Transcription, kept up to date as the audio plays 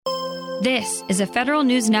This is a Federal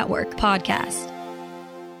News Network podcast.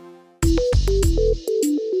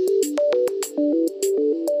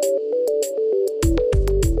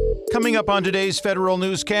 Coming up on today's Federal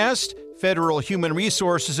Newscast, Federal Human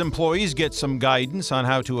Resources employees get some guidance on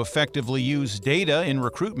how to effectively use data in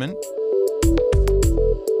recruitment.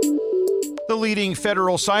 The leading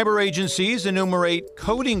federal cyber agencies enumerate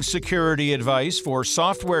coding security advice for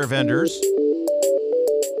software vendors.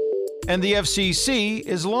 And the FCC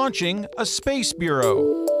is launching a space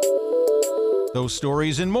bureau. Those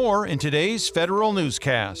stories and more in today's Federal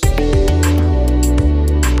Newscast.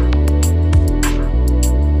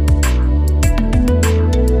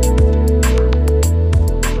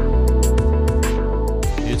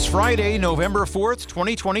 It's Friday, November 4th,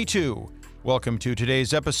 2022. Welcome to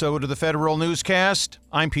today's episode of the Federal Newscast.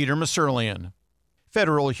 I'm Peter Musurlian.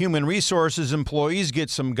 Federal Human Resources employees get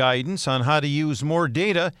some guidance on how to use more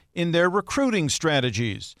data in their recruiting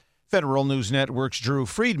strategies. Federal News Network's Drew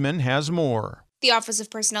Friedman has more. The Office of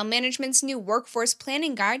Personnel Management's new Workforce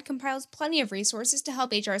Planning Guide compiles plenty of resources to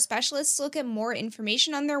help HR specialists look at more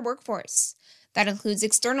information on their workforce. That includes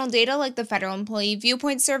external data like the Federal Employee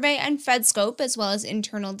Viewpoint Survey and FedScope, as well as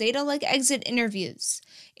internal data like exit interviews.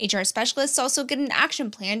 HR specialists also get an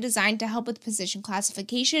action plan designed to help with position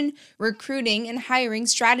classification, recruiting, and hiring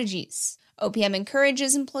strategies. OPM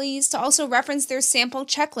encourages employees to also reference their sample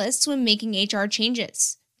checklists when making HR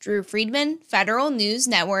changes. Drew Friedman, Federal News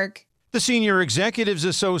Network. The Senior Executives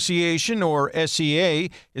Association, or SEA,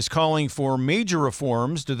 is calling for major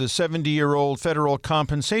reforms to the 70-year-old federal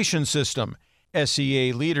compensation system.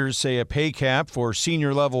 SEA leaders say a pay cap for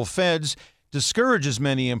senior-level feds discourages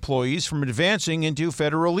many employees from advancing into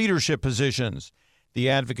federal leadership positions. The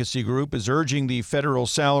advocacy group is urging the Federal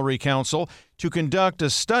Salary Council to conduct a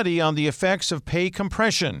study on the effects of pay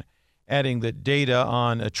compression, adding that data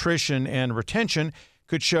on attrition and retention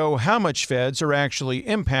could show how much feds are actually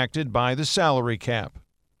impacted by the salary cap.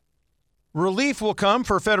 Relief will come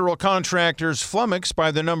for federal contractors flummoxed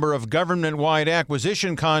by the number of government-wide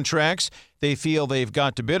acquisition contracts they feel they've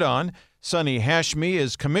got to bid on. Sonny Hashmi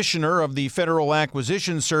is commissioner of the Federal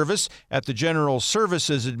Acquisition Service at the General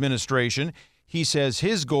Services Administration. He says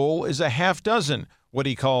his goal is a half dozen, what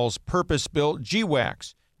he calls purpose-built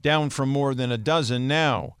GWACs, down from more than a dozen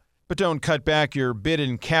now. But don't cut back your bid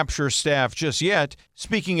and capture staff just yet.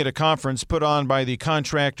 Speaking at a conference put on by the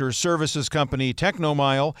contractor services company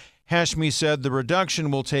Technomile, Hashmi said the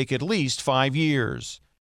reduction will take at least 5 years.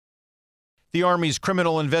 The Army's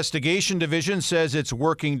Criminal Investigation Division says it's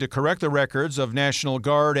working to correct the records of National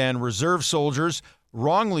Guard and Reserve soldiers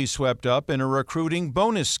wrongly swept up in a recruiting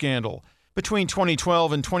bonus scandal. Between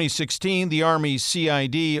 2012 and 2016, the Army's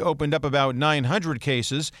CID opened up about 900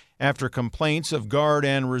 cases after complaints of Guard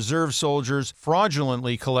and Reserve soldiers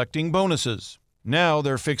fraudulently collecting bonuses. Now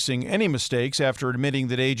they're fixing any mistakes after admitting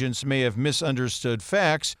that agents may have misunderstood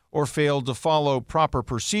facts or failed to follow proper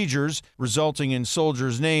procedures, resulting in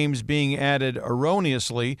soldiers' names being added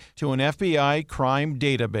erroneously to an FBI crime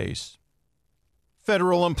database.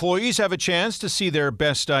 Federal employees have a chance to see their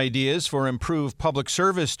best ideas for improved public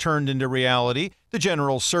service turned into reality. The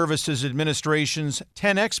General Services Administration's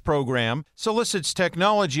 10X program solicits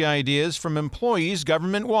technology ideas from employees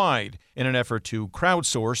government-wide in an effort to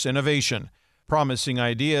crowdsource innovation. Promising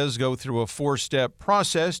ideas go through a 4-step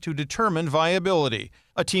process to determine viability.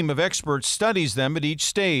 A team of experts studies them at each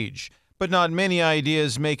stage. But not many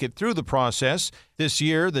ideas make it through the process. This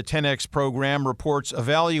year, the 10X program reports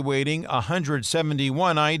evaluating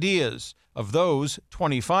 171 ideas. Of those,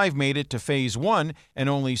 25 made it to Phase 1, and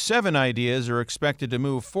only 7 ideas are expected to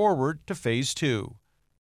move forward to Phase 2.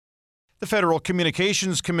 The Federal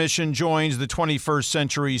Communications Commission joins the 21st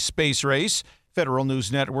century space race. Federal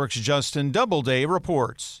News Network's Justin Doubleday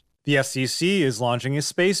reports. The FCC is launching a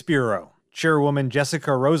space bureau. Chairwoman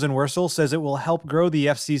Jessica Rosenworcel says it will help grow the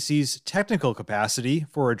FCC's technical capacity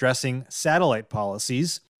for addressing satellite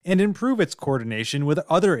policies and improve its coordination with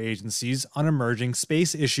other agencies on emerging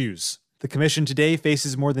space issues. The commission today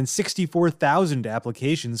faces more than 64,000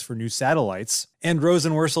 applications for new satellites, and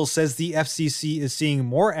Rosenworcel says the FCC is seeing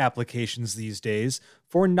more applications these days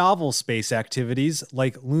for novel space activities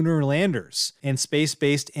like lunar landers and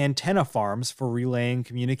space-based antenna farms for relaying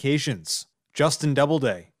communications. Justin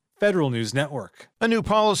Doubleday, Federal News Network. A new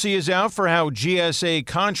policy is out for how GSA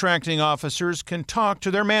contracting officers can talk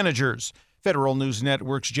to their managers. Federal News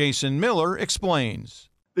Network's Jason Miller explains.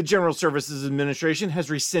 The General Services Administration has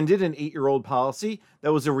rescinded an 8-year-old policy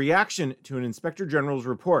that was a reaction to an Inspector General's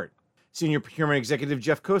report. Senior Procurement Executive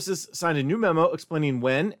Jeff Kosis signed a new memo explaining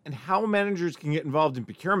when and how managers can get involved in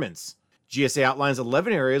procurements. GSA outlines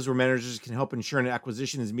 11 areas where managers can help ensure an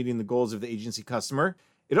acquisition is meeting the goals of the agency customer.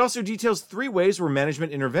 It also details 3 ways where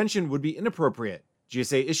management intervention would be inappropriate.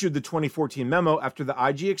 GSA issued the 2014 memo after the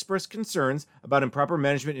IG expressed concerns about improper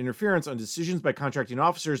management interference on decisions by contracting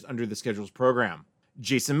officers under the schedules program.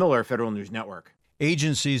 Jason Miller, Federal News Network.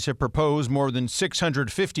 Agencies have proposed more than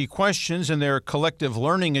 650 questions in their collective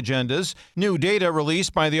learning agendas. New data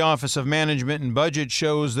released by the Office of Management and Budget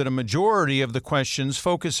shows that a majority of the questions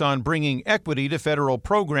focus on bringing equity to federal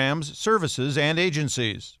programs, services, and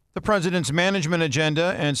agencies. The president's management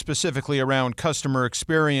agenda, and specifically around customer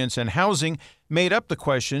experience and housing, made up the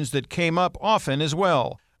questions that came up often as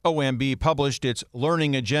well. OMB published its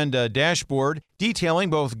Learning Agenda dashboard, detailing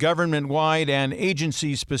both government-wide and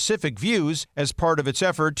agency-specific views as part of its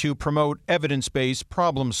effort to promote evidence-based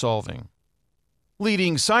problem-solving.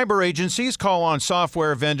 Leading cyber agencies call on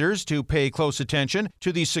software vendors to pay close attention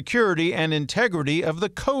to the security and integrity of the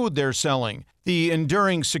code they're selling. The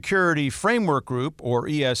Enduring Security Framework Group, or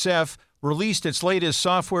ESF, released its latest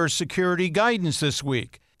software security guidance this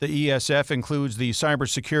week. The ESF includes the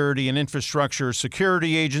Cybersecurity and Infrastructure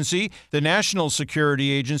Security Agency, the National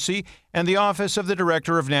Security Agency, and the Office of the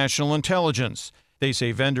Director of National Intelligence. They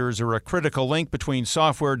say vendors are a critical link between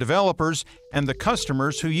software developers and the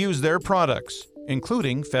customers who use their products,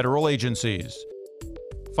 including federal agencies.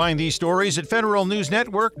 Find these stories at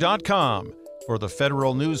federalnewsnetwork.com. For the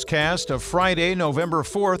Federal Newscast of Friday, November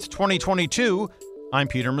 4th, 2022, I'm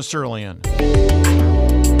Peter Musurlian.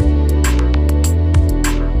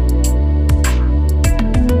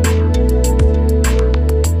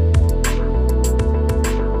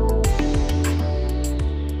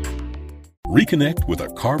 Reconnect with a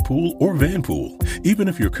carpool or vanpool. Even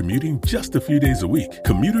if you're commuting just a few days a week,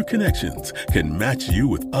 Commuter Connections can match you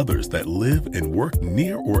with others that live and work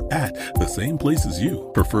near or at the same place as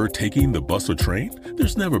you. Prefer taking the bus or train?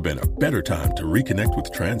 There's never been a better time to reconnect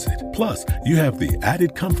with transit. Plus, you have the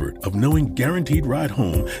added comfort of knowing Guaranteed Ride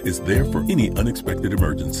Home is there for any unexpected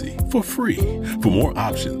emergency for free. For more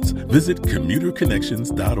options, visit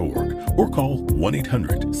commuterconnections.org or call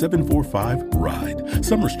 1-800-745-RIDE.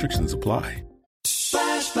 Some restrictions apply.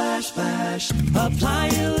 Splash, splash, splash. Apply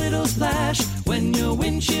a little splash. When your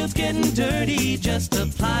windshield's getting dirty, just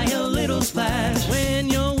apply a little splash. When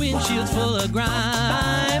your windshield's full of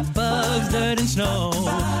grime, bugs, dirt, and snow,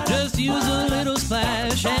 just use a little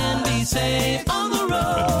splash and be safe on the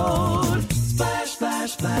road. Splash,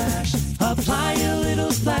 splash, splash. Apply a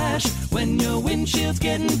little splash. When your windshield's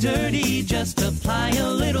getting dirty, just apply a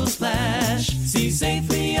little splash. See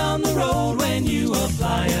safely on the road when you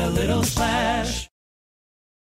apply a little splash.